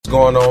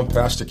going on?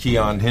 Pastor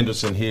Keon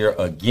Henderson here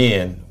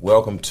again.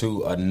 Welcome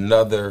to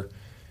another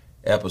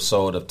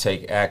episode of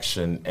Take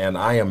Action, and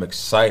I am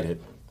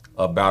excited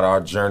about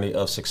our journey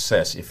of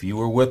success. If you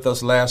were with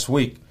us last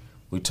week,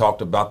 we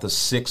talked about the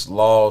 6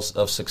 laws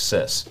of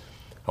success.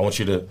 I want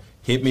you to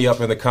hit me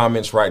up in the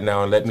comments right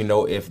now and let me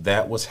know if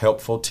that was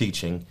helpful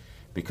teaching,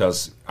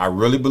 because I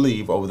really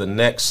believe over the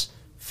next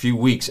few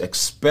weeks,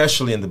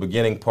 especially in the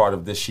beginning part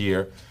of this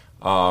year,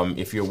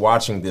 if you're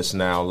watching this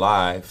now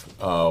live,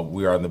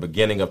 we are in the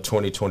beginning of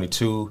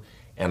 2022,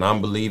 and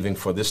I'm believing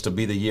for this to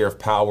be the year of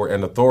power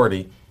and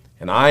authority,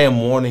 and I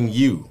am wanting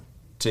you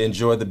to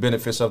enjoy the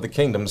benefits of the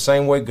kingdom the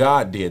same way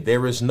God did.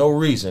 There is no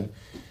reason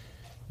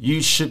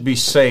you should be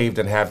saved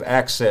and have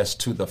access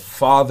to the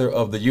Father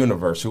of the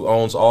universe, who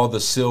owns all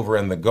the silver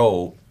and the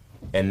gold,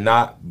 and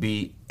not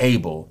be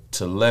able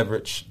to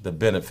leverage the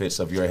benefits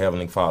of your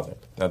Heavenly Father.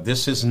 Now,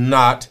 this is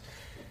not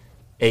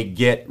a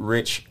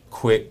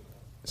get-rich-quick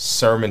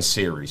sermon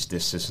series.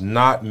 This is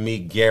not me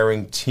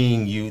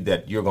guaranteeing you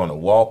that you're going to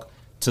walk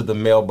to the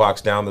mailbox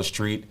down the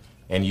street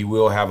and you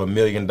will have $1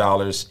 million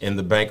in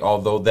the bank,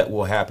 although that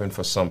will happen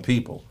for some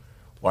people.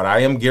 What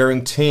I am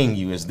guaranteeing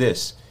you is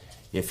this: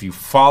 if you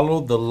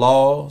follow the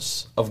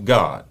laws of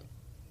God,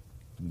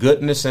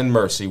 goodness and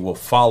mercy will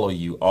follow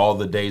you all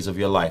the days of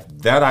your life.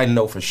 That I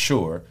know for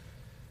sure,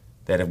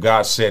 that if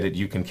God said it,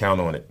 you can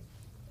count on it.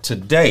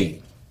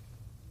 Today,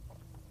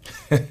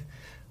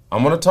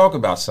 I'm going to talk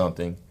about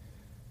something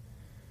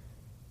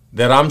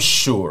that I'm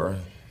sure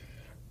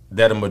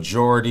that a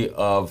majority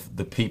of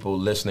the people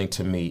listening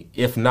to me,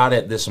 if not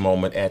at this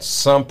moment, at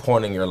some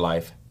point in your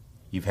life,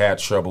 you've had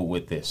trouble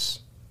with this.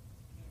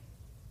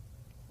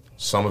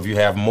 Some of you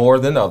have more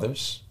than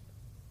others.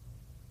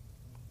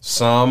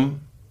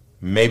 Some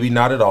maybe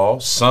not at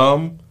all.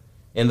 Some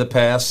in the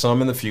past,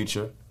 some in the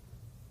future.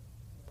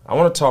 I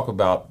want to talk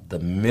about the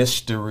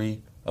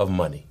mystery of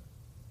money.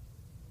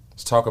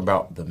 Let's talk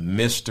about the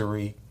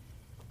mystery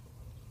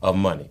of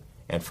money.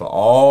 And for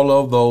all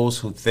of those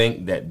who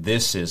think that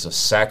this is a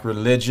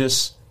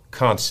sacrilegious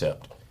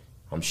concept,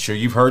 I'm sure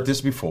you've heard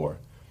this before.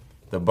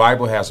 The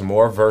Bible has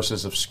more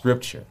verses of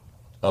scripture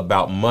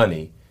about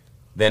money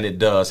than it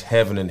does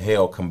heaven and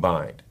hell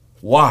combined.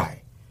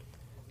 Why?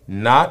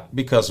 Not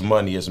because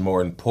money is more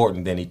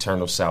important than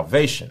eternal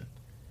salvation,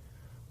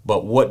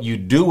 but what you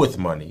do with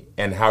money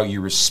and how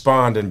you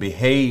respond and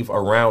behave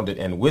around it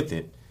and with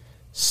it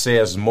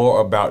says more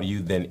about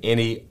you than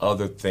any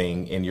other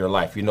thing in your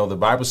life. You know, the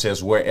Bible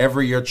says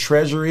wherever your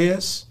treasure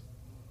is,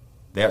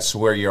 that's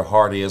where your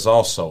heart is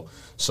also.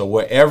 So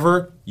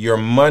wherever your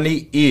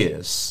money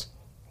is,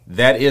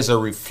 that is a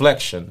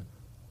reflection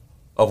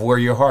of where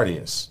your heart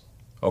is.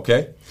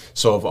 Okay?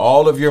 So if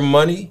all of your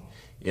money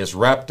is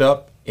wrapped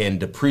up in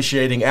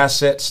depreciating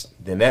assets,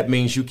 then that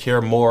means you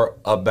care more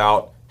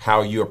about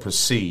how you're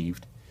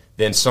perceived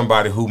than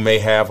somebody who may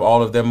have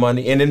all of their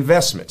money in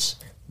investments.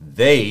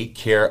 They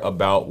care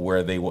about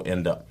where they will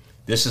end up.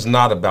 This is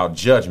not about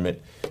judgment.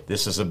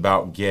 This is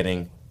about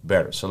getting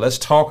better. So let's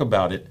talk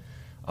about it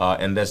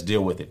and let's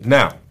deal with it.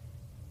 Now,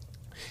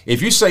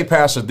 if you say,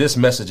 Pastor, this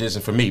message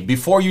isn't for me,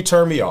 before you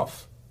turn me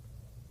off,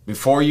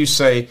 before you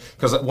say,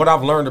 because what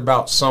I've learned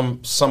about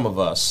some of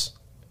us,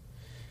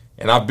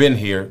 and I've been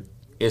here,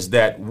 is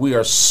that we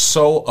are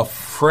so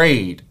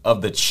afraid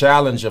of the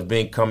challenge of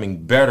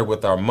becoming better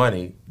with our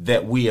money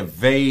that we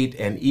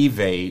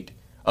evade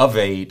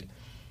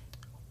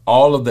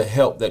all of the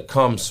help that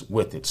comes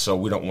with it. So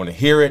we don't want to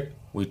hear it.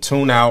 We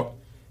tune out.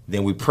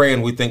 Then we pray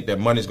and we think that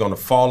money's going to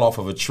fall off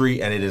of a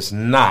tree, and it is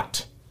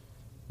not.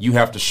 You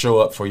have to show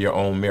up for your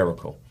own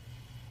miracle.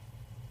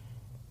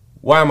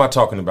 Why am I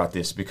talking about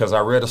this? Because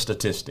I read a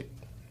statistic.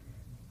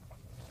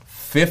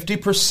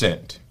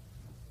 50%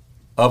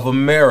 of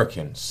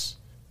Americans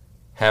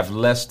have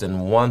less than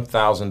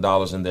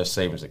 $1,000 in their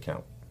savings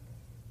account.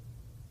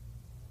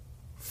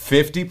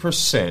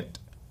 50%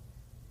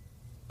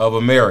 of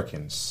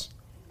Americans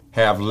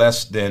have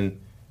less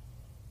than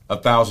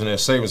 $1,000 in their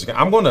savings account.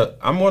 I'm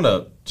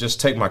gonna just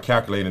take my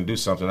calculator and do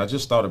something. I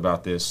just thought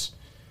about this.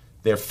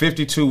 There are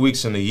 52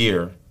 weeks in a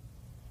year.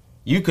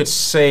 You could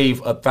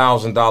save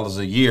 $1,000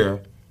 a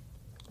year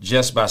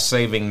just by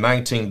saving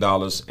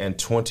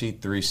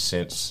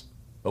 $19.23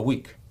 a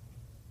week.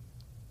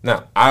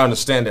 Now, I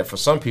understand that for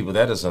some people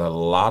that isn't a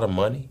lot of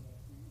money,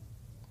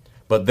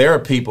 but there are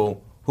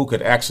people who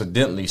could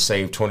accidentally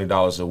save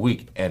 $20 a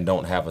week and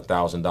don't have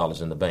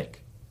 $1,000 in the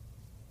bank.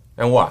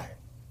 And why?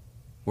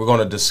 We're going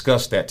to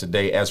discuss that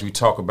today as we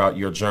talk about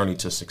your journey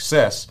to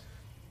success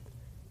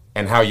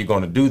and how you're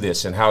going to do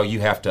this and how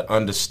you have to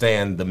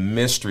understand the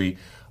mystery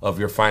of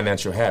your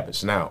financial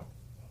habits. Now,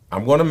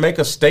 I'm going to make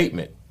a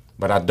statement,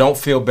 but I don't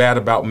feel bad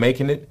about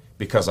making it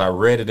because I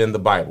read it in the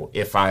Bible.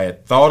 If I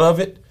had thought of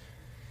it,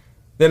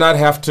 then I'd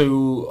have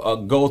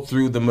to go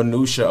through the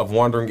minutia of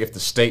wondering if the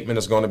statement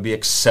is going to be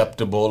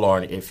acceptable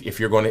or if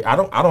you're going to. I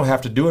don't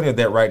have to do any of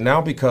that right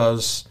now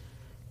because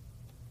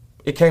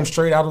it came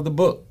straight out of the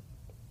book,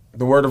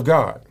 the Word of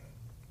God.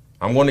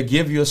 I'm going to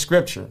give you a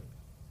scripture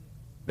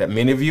that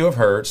many of you have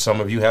heard, some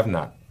of you have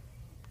not.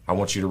 I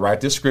want you to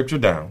write this scripture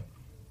down.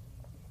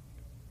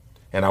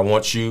 And I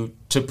want you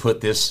to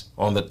put this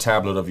on the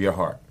tablet of your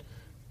heart.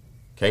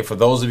 Okay, for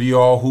those of you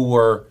all who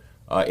were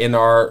in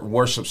our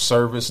worship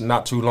service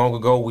not too long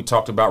ago, we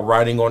talked about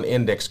writing on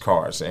index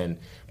cards and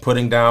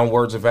putting down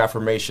words of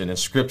affirmation and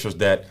scriptures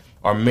that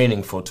are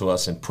meaningful to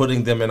us and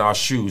putting them in our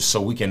shoes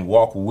so we can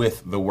walk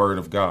with the Word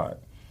of God.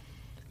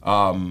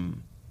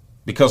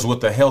 Because with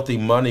the healthy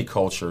money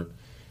culture,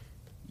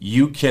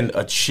 you can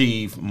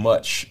achieve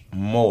much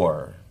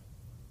more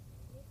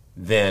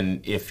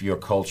than if your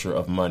culture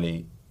of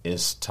money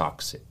is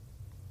toxic.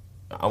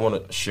 I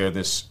want to share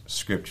this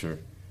scripture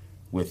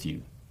with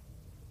you.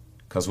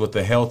 Because with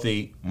the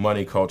healthy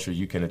money culture,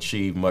 you can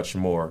achieve much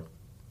more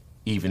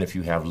even if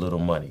you have little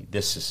money.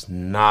 This is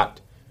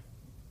not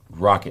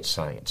rocket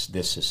science.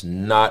 This is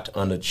not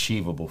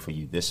unachievable for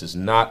you. This is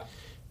not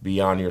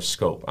beyond your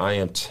scope. I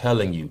am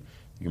telling you,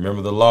 you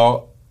remember the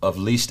law of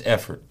least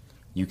effort.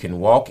 You can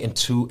walk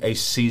into a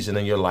season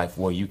in your life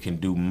where you can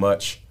do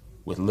much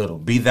with little.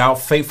 Be thou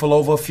faithful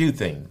over a few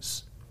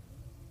things,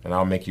 and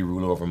I'll make you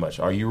rule over much.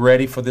 Are you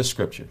ready for this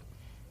scripture?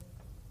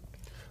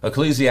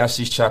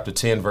 Ecclesiastes chapter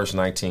 10, verse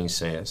 19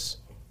 says,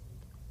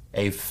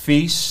 a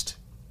feast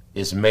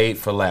is made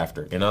for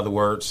laughter. In other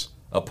words,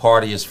 a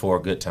party is for a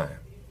good time.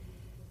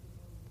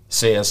 It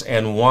says,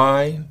 and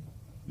wine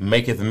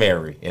maketh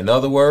merry. In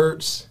other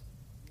words,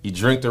 you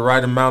drink the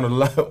right amount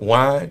of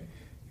wine,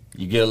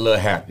 you get a little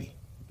happy,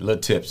 a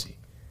little tipsy.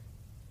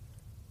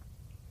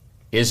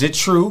 Is it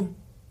true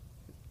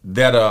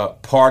that a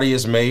party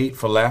is made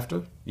for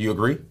laughter? You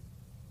agree?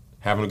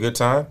 Having a good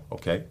time?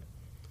 Okay.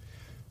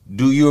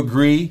 Do you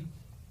agree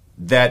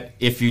that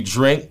if you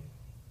drink,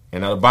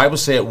 and now the Bible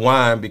said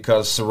wine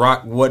because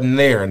Ciroc wasn't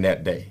there in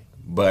that day,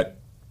 but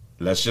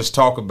let's just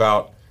talk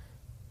about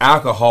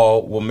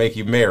alcohol will make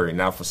you merry.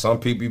 Now, for some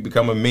people, you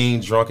become a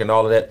mean drunk and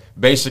all of that.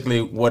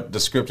 Basically, what the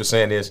scripture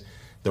saying is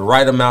the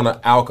right amount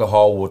of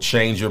alcohol will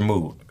change your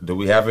mood. Do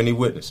we have any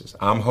witnesses?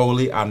 I'm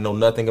holy. I know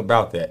nothing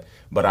about that,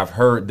 but I've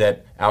heard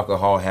that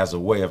alcohol has a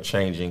way of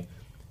changing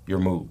your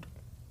mood.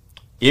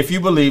 If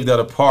you believe that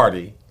a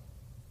party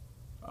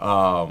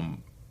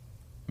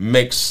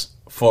makes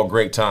for a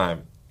great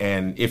time,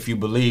 and if you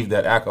believe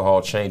that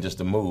alcohol changes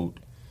the mood,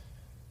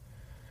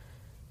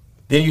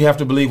 then you have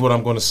to believe what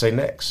I'm going to say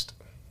next,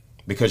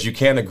 because you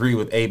can't agree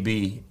with A,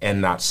 B,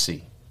 and not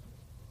C.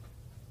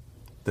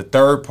 The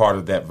third part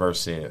of that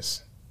verse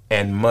is,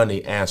 and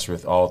money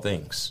answereth all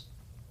things.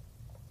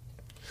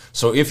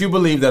 So if you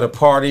believe that a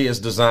party is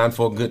designed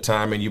for a good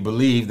time and you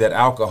believe that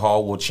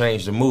alcohol will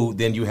change the mood,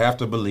 then you have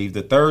to believe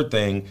the third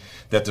thing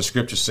that the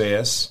scripture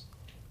says,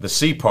 the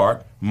C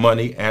part,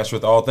 money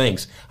answereth all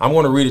things. I'm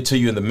going to read it to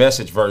you in the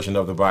Message version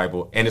of the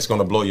Bible, and it's going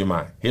to blow your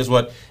mind. Here's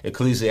what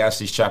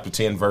Ecclesiastes chapter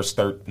 10, verse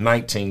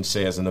 19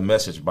 says in the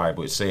Message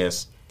Bible. It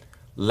says,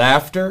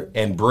 laughter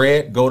and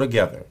bread go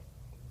together,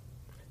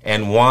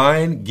 and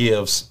wine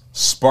gives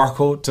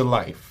sparkle to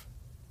life,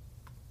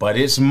 but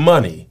it's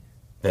money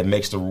that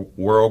makes the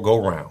world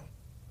go round.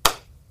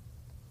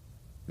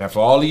 Now, for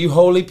all of you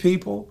holy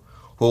people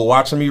who are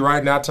watching me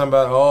right now talking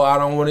about, oh, I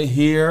don't want to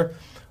hear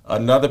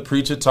another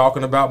preacher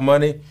talking about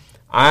money,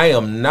 I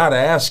am not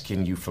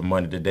asking you for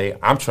money today.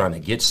 I'm trying to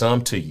get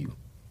some to you.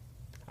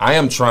 I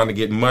am trying to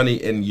get money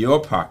in your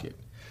pocket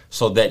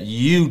so that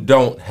you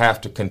don't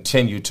have to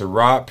continue to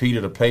rob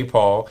Peter to pay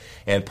Paul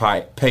and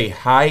pay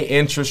high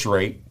interest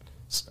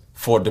rates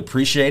for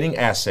depreciating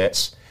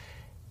assets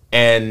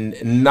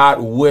and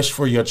not wish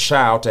for your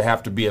child to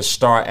have to be a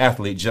star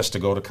athlete just to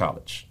go to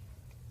college.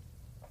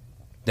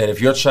 That if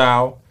your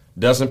child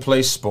doesn't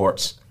play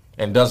sports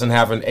and doesn't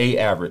have an A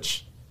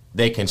average,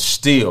 they can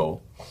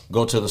still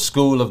go to the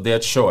school of their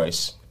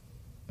choice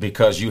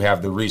because you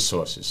have the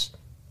resources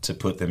to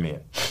put them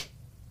in.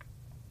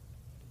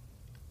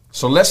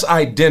 So let's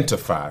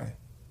identify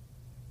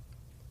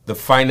the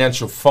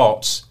financial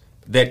faults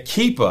that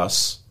keep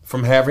us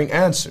from having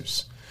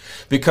answers.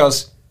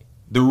 Because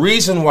the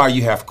reason why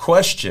you have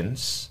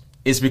questions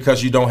is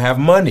because you don't have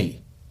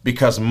money,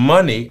 because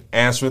money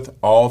answereth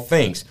all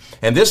things.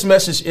 And this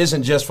message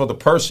isn't just for the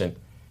person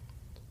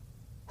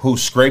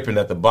who's scraping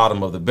at the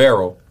bottom of the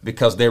barrel,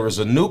 because there is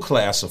a new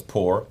class of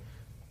poor,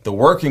 the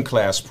working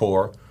class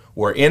poor,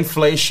 where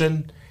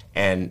inflation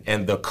and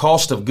the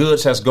cost of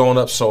goods has gone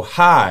up so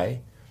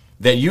high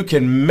that you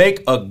can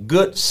make a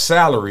good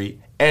salary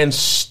and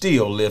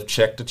still live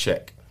check to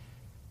check.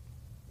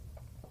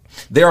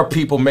 There are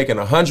people making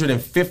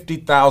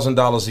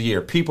 $150,000 a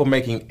year, people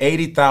making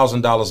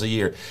 $80,000 a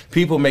year,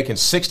 people making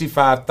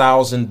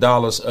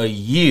 $65,000 a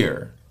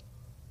year,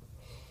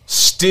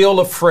 still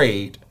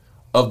afraid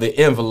of the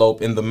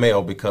envelope in the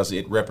mail because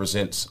it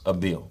represents a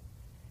bill.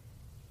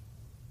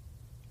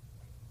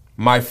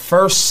 My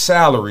first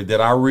salary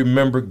that I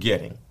remember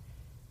getting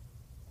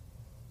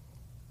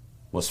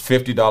was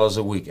 $50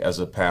 a week as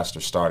a pastor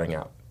starting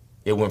out.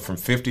 It went from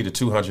 $50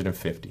 to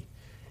 $250.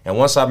 And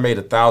once I made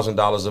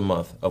 $1,000 a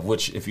month, of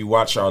which, if you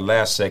watch our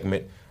last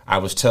segment, I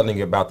was telling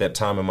you about that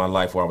time in my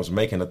life where I was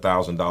making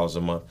 $1,000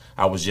 a month.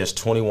 I was just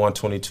 21,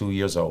 22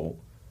 years old.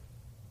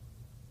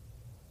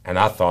 And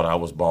I thought I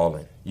was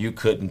balling. You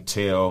couldn't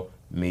tell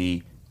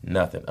me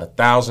nothing.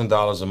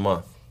 $1,000 a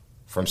month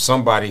from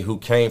somebody who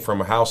came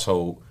from a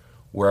household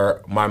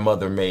where my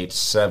mother made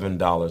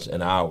 $7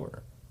 an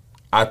hour.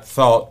 I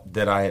thought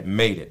that I had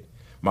made it.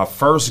 My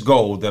first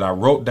goal that I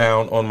wrote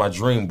down on my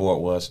dream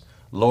board was,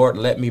 Lord,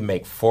 let me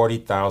make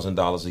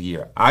 $40,000 a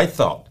year. I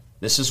thought,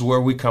 this is where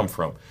we come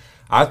from,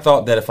 I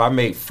thought that if I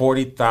made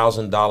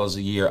 $40,000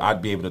 a year,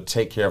 I'd be able to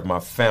take care of my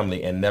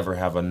family and never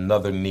have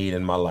another need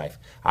in my life.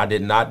 I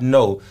did not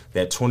know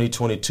that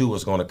 2022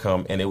 was going to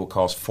come and it would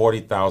cost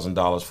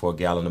 $40,000 for a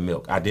gallon of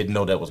milk. I didn't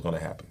know that was going to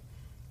happen.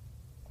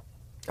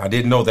 I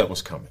didn't know that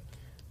was coming.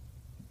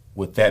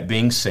 With that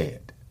being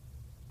said,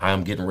 I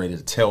am getting ready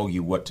to tell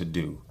you what to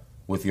do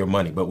with your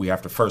money, but we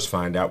have to first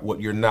find out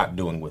what you're not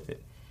doing with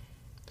it.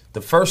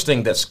 The first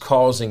thing that's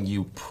causing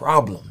you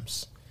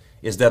problems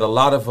is that a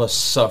lot of us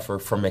suffer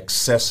from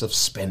excessive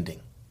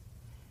spending.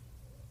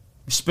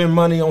 We spend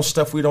money on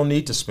stuff we don't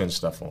need to spend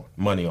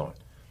money on.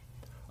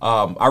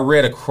 I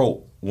read a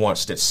quote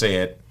once that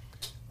said,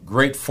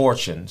 great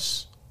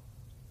fortunes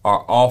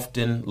are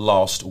often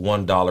lost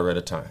 $1 at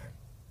a time.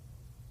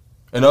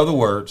 In other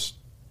words,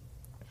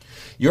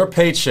 your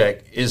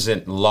paycheck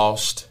isn't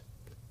lost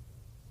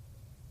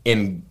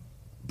in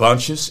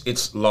bunches,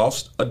 it's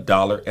lost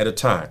 $1 at a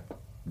time.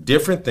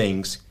 Different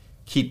things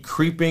keep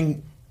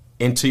creeping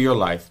into your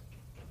life,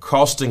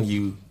 costing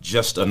you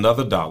just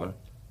another dollar,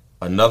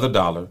 another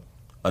dollar,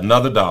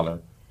 another dollar,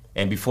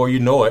 and before you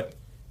know it,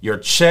 your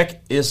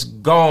check is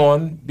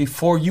gone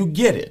before you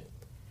get it.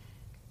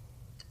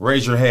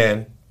 Raise your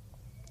hand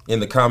in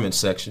the comment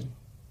section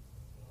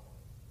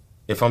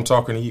if I'm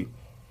talking to you.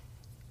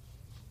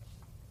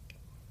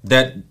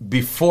 That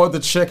before the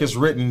check is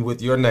written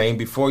with your name,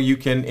 before you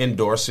can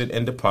endorse it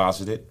and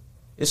deposit it,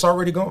 it's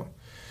already gone.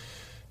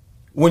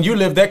 When you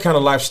live that kind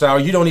of lifestyle,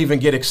 you don't even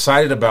get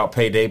excited about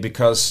payday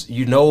because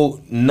you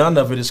know none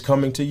of it is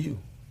coming to you.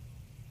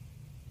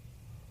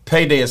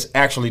 Payday is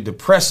actually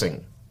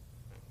depressing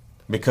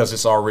because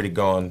it's already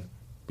gone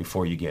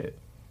before you get it.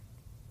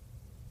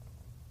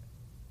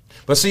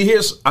 But see,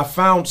 I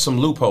found some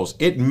loopholes.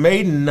 It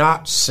may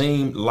not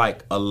seem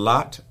like a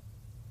lot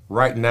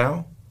right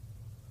now,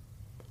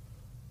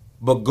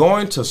 but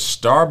going to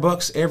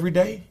Starbucks every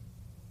day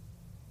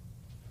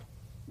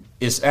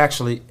is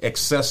actually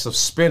excessive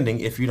spending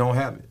if you don't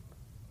have it.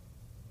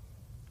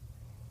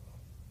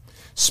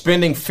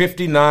 Spending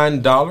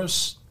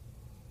 $59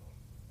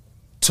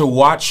 to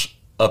watch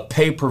a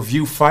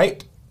pay-per-view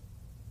fight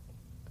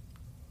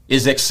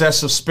is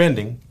excessive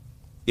spending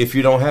if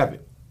you don't have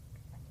it.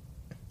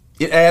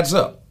 It adds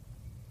up.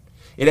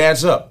 It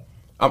adds up.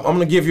 I'm going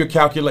to give you a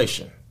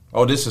calculation.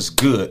 Oh, this is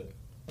good.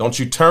 Don't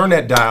you turn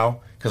that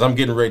dial, because I'm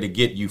getting ready to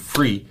get you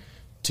free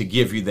to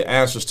give you the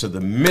answers to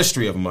the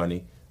mystery of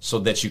money so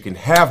that you can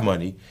have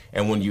money.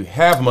 And when you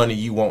have money,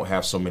 you won't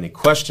have so many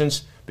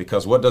questions,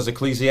 because what does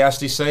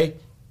Ecclesiastes say?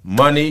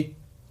 Money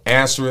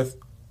answereth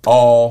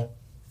all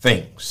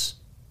things.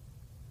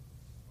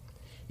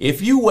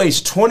 If you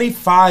waste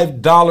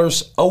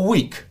 $25 a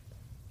week,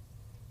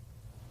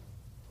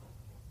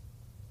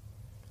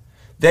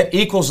 that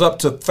equals up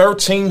to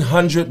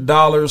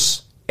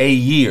 $1,300 a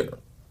year.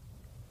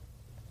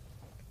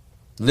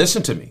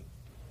 Listen to me.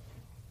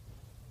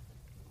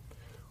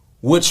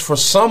 Which for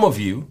some of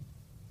you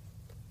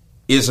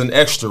is an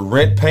extra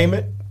rent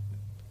payment,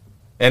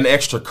 an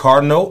extra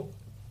car note,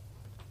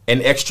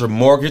 an extra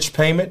mortgage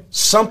payment,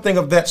 something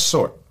of that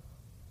sort.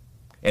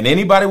 And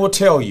anybody will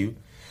tell you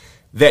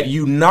that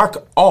you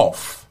knock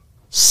off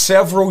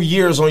several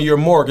years on your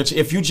mortgage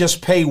if you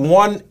just pay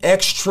one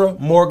extra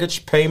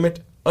mortgage payment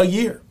a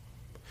year.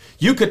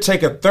 You could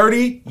take a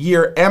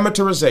 30-year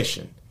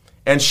amortization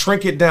and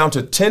shrink it down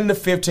to 10 to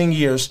 15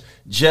 years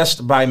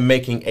just by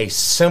making a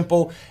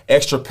simple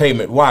extra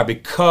payment. Why?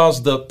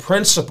 Because the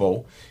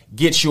principal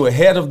gets you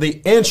ahead of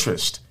the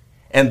interest,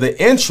 and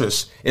the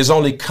interest is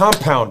only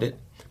compounded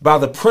by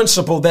the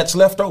principal that's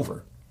left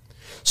over.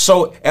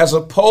 So as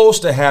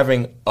opposed to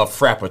having a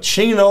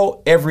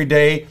Frappuccino every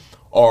day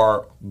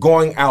or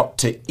going out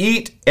to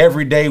eat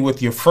every day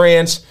with your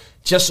friends,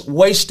 just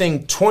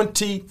wasting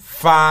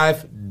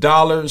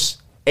 $25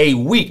 a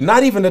week,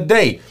 not even a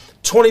day,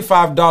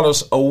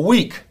 $25 a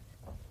week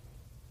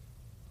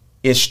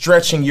is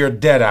stretching your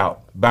debt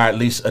out by at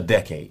least a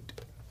decade.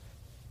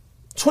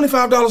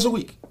 $25 a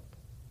week.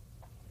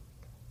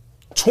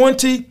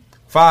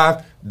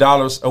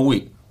 $25 a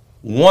week.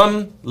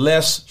 One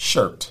less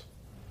shirt.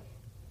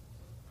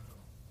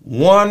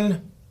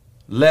 One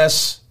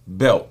less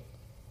belt.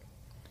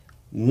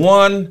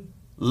 One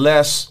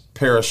less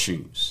pair of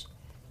shoes.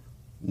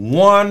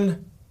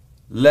 One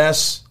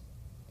less,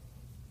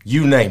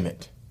 you name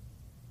it.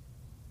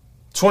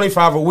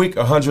 25 a week,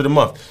 100 a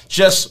month.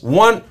 Just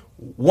one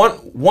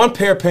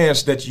pair of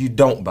pants that you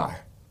don't buy.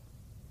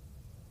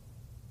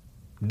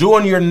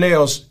 Doing your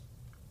nails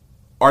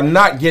or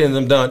not getting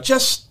them done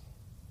just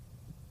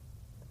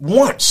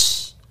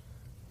once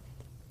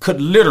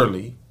could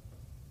literally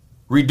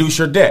reduce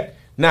your debt.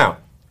 Now,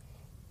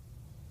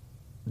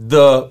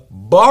 the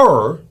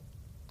borrower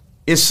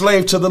is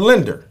slave to the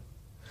lender.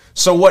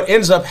 So what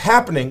ends up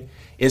happening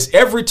is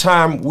every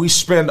time we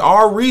spend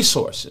our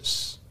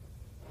resources,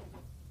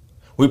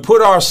 We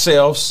put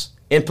ourselves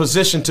in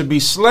position to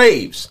be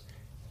slaves.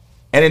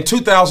 And in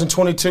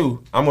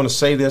 2022, I'm going to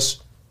say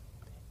this.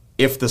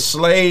 If the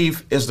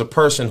slave is the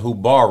person who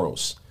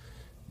borrows,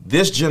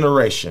 this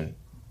generation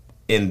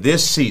in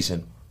this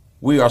season,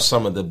 we are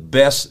some of the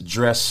best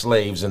dressed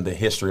slaves in the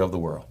history of the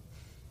world.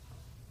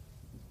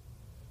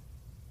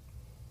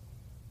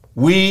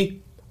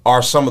 We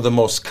are some of the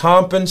most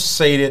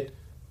compensated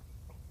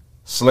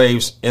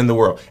slaves in the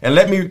world. And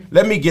let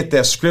me get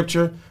that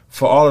scripture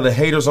for all of the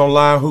haters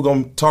online who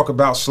gonna talk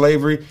about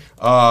slavery.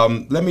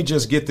 Let me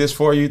just get this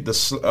for you.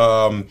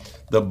 The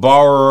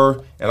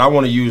borrower, and I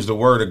want to use the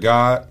word of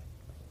God.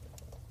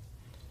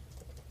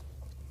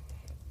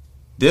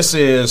 This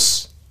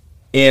is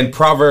in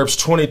Proverbs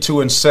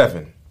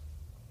 22:7.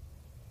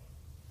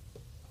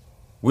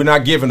 We're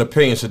not giving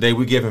opinions today,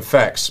 we're giving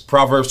facts.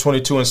 Proverbs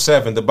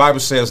 22:7, the Bible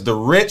says, the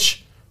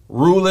rich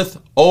ruleth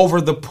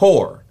over the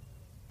poor,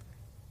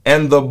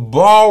 and the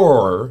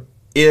borrower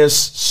is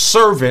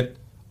servant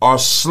or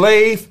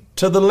slave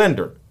to the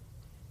lender.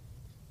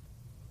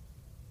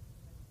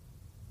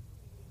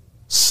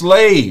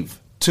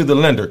 Slave to the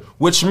lender,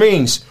 which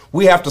means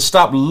we have to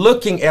stop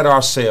looking at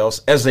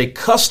ourselves as a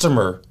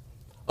customer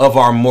of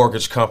our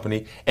mortgage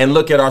company and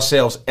look at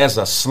ourselves as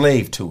a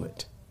slave to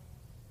it.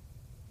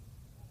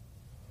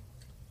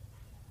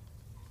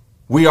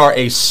 We are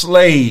a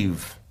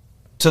slave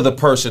to the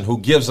person who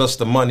gives us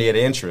the money at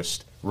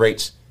interest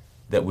rates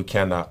that we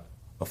cannot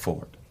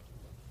afford.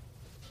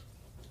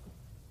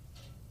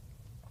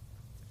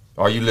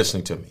 Are you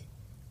listening to me?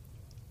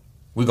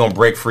 We're going to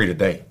break free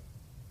today.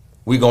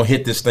 We're going to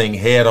hit this thing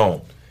head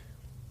on.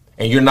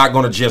 And you're not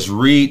going to just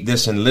read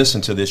this and listen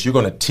to this. You're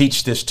going to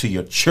teach this to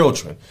your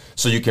children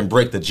so you can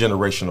break the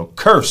generational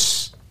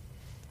curse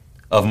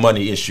of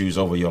money issues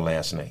over your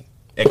last name.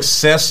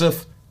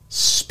 Excessive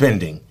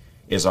spending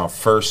is our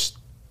first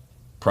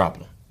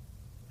problem.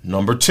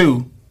 Number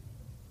two,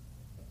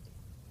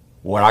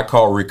 what I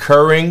call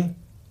recurring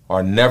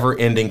or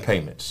never-ending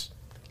payments.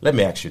 Let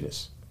me ask you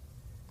this.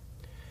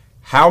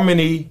 How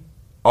many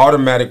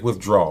automatic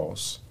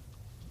withdrawals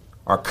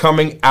are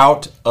coming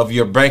out of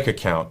your bank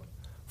account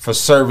for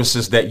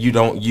services that you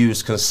don't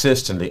use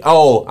consistently?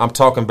 Oh, I'm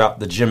talking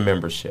about the gym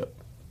membership.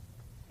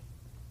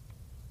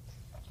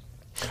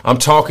 I'm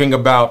talking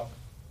about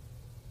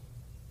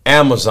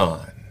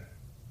Amazon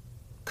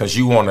because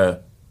you want to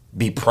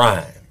be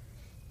Prime.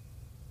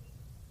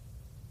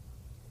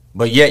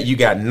 But yet you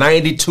got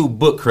 92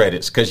 book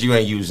credits because you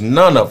ain't used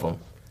none of them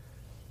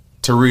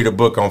to read a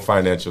book on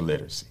financial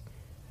literacy.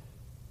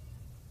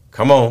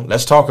 Come on,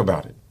 let's talk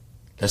about it.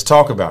 Let's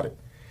talk about it.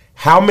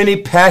 How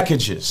many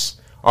packages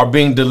are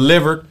being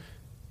delivered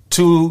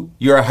to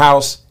your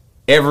house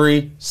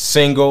every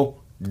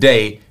single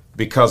day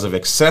because of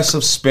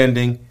excessive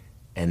spending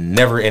and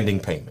never-ending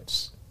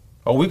payments?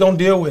 Oh, we're going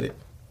to deal with it.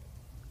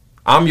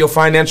 I'm your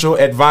financial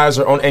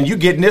advisor and you're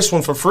getting this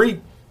one for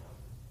free.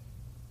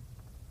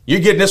 You're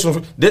getting this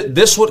one.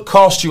 This would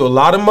cost you a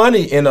lot of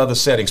money in other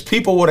settings.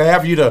 People would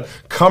have you to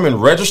come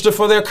and register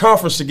for their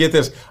conference to get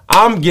this.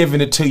 I'm giving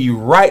it to you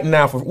right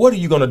now. What are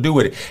you going to do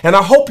with it? And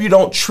I hope you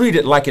don't treat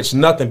it like it's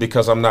nothing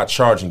because I'm not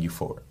charging you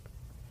for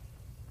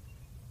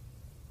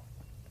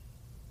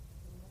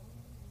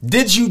it.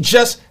 Did you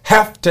just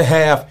have to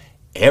have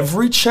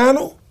every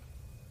channel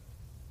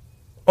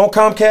on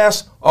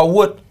Comcast, or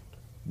what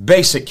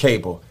basic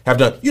cable have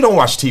done? You don't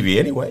watch TV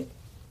anyway.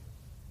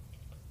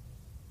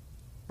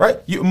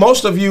 Right?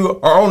 Most of you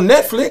are on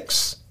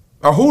Netflix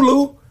or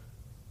Hulu.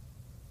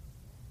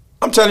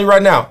 I'm telling you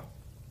right now,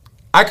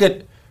 I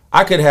got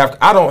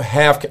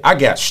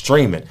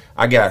streaming.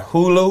 I got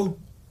Hulu,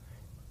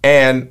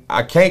 and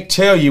I can't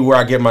tell you where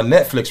I get my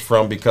Netflix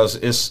from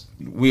because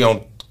we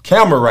on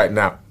camera right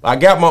now. I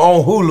got my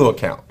own Hulu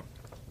account.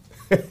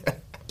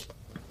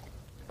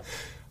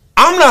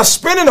 I'm not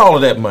spending all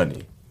of that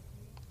money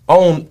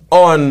on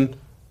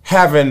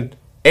having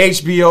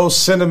HBO,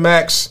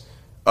 Cinemax,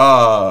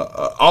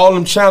 all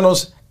them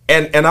channels,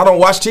 and I don't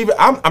watch TV.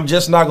 I'm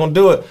just not gonna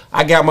do it.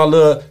 I got my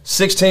little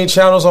 16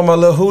 channels on my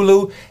little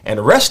Hulu, and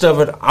the rest of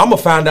it I'm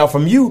gonna find out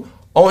from you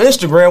on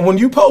Instagram when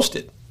you post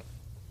it.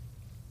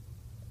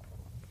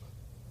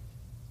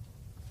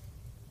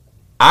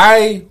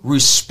 I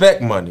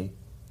respect money,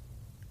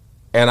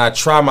 and I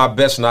try my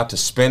best not to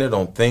spend it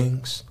on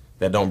things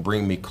that don't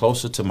bring me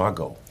closer to my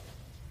goal.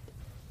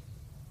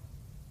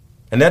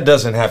 And that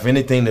doesn't have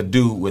anything to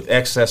do with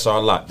excess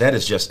or lot. That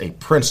is just a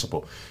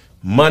principle.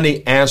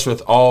 Money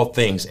answereth all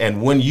things.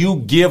 And when you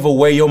give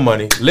away your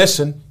money,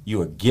 listen,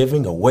 you are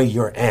giving away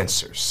your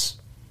answers.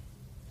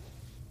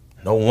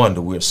 No wonder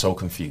we're so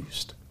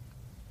confused.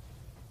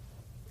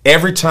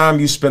 Every time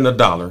you spend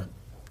 $1,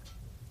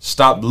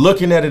 stop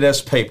looking at it as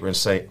paper and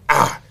say,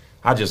 I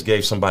just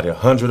gave somebody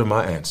 100 of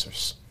my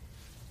answers.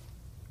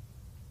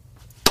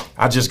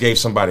 I just gave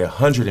somebody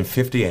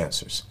 150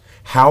 answers.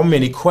 How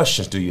many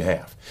questions do you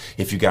have?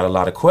 If you got a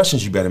lot of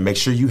questions, you better make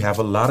sure you have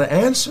a lot of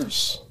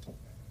answers.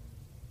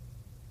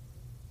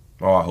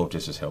 Oh, I hope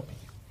this is helping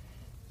you.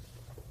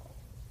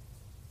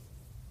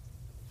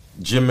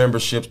 Gym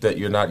memberships that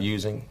you're not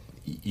using,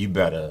 you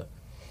better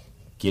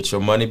Get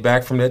your money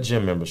back from that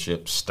gym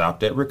membership.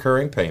 Stop that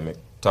recurring payment.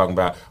 Talking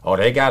about, oh,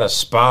 they got a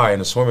spa in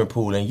the swimming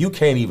pool and you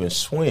can't even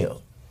swim.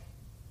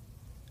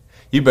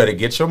 You better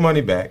get your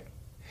money back,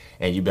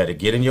 and you better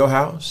get in your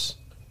house,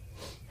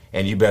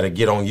 and you better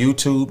get on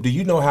YouTube. Do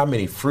you know how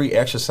many free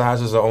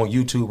exercises are on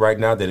YouTube right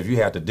now that if you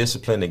have the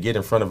discipline to get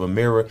in front of a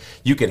mirror,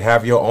 you could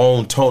have your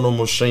own tonal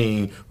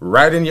machine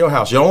right in your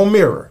house, your own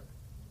mirror,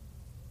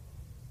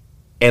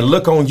 and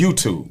look on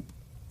YouTube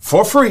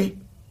for free.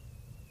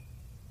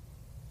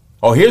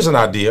 Oh, here's an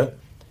idea.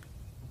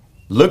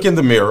 Look in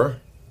the mirror,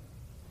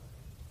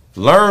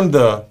 learn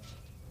the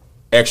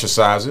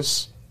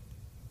exercises,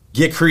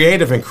 get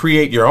creative and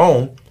create your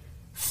own,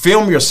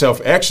 film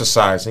yourself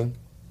exercising,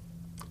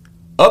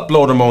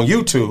 upload them on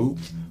YouTube,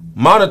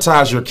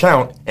 monetize your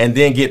account, and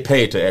then get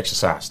paid to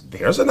exercise.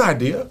 There's an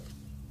idea.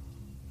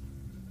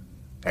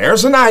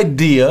 There's an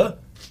idea.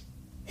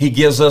 He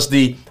gives us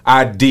the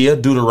idea,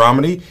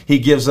 Deuteronomy. He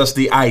gives us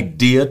the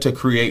idea to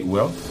create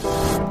wealth.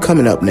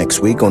 Coming up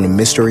next week on The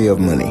Mystery of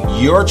Money.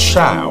 Your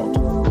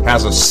child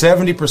has a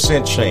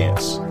 70%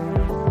 chance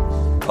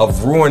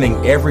of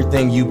ruining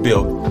everything you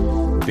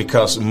built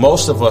because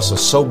most of us are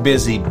so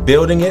busy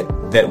building it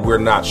that we're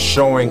not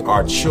showing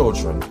our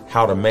children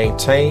how to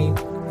maintain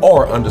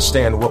or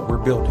understand what we're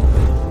building.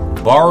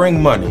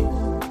 Borrowing money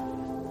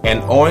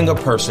and owing a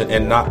person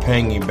and not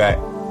paying him back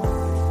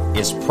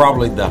is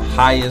probably the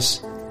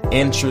highest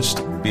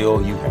interest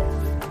bill you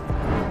have.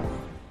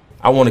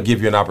 I want to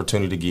give you an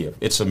opportunity to give.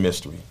 It's a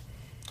mystery.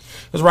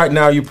 Because right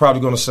now you're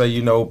probably going to say,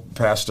 you know,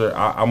 Pastor,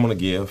 I'm going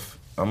to give.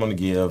 I'm going to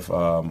give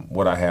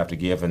what I have to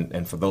give.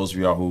 And for those of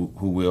y'all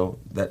who will,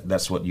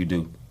 that's what you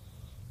do.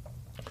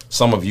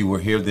 Some of you will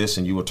hear this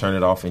and you will turn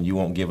it off and you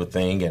won't give a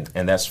thing.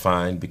 And that's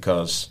fine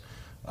because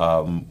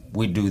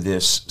we do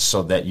this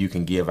so that you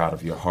can give out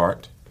of your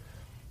heart,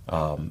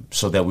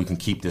 so that we can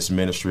keep this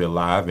ministry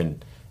alive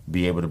and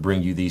be able to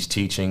bring you these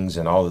teachings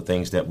and all the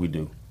things that we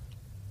do.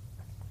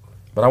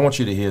 But I want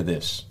you to hear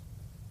this.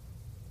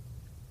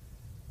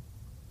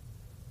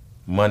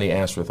 Money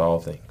answereth all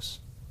things.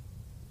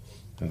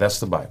 And that's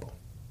the Bible.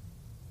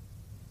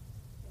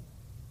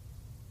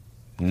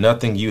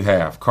 Nothing you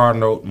have, car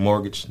note,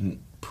 mortgage,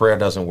 prayer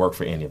doesn't work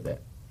for any of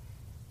that.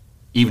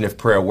 Even if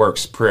prayer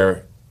works,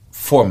 prayer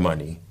for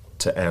money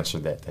to answer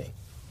that thing.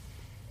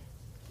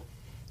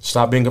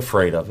 Stop being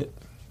afraid of it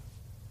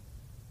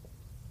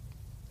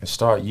and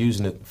start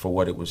using it for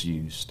what it was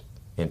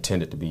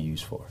intended to be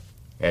used for.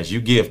 As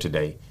you give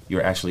today,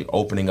 you're actually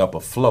opening up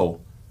a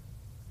flow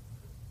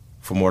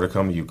for more to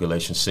come to you.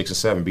 Galatians 6 and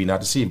 7, be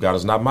not deceived. God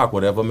is not mocked.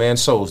 Whatever man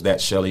sows,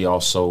 that shall he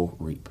also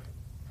reap.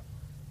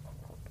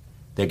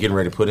 They're getting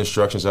ready to put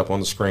instructions up on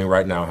the screen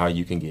right now how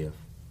you can give.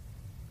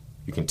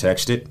 You can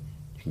text it.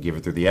 You can give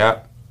it through the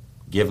app.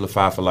 Give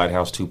Lafai for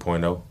Lighthouse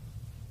 2.0.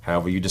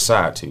 However you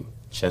decide to.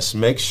 Just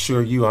make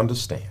sure you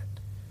understand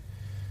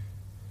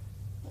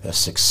that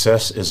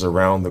success is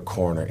around the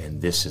corner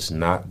and this is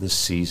not the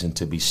season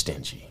to be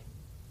stingy.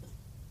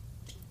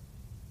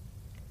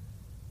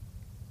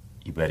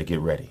 You better get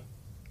ready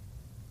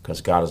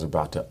because God is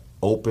about to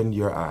open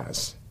your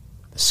eyes.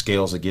 The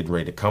scales are getting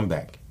ready to come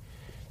back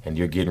and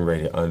you're getting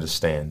ready to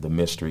understand the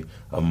mystery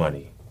of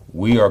money.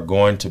 We are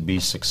going to be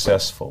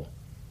successful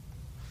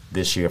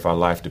this year if our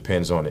life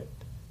depends on it.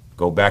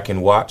 Go back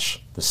and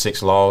watch the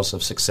 6 laws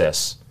of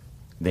success.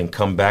 Then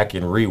come back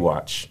and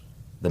rewatch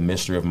the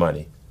mystery of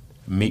money.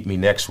 Meet me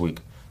next week.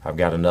 I've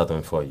got another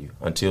one for you.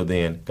 Until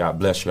then, God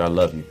bless you. I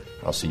love you.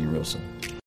 I'll see you real soon.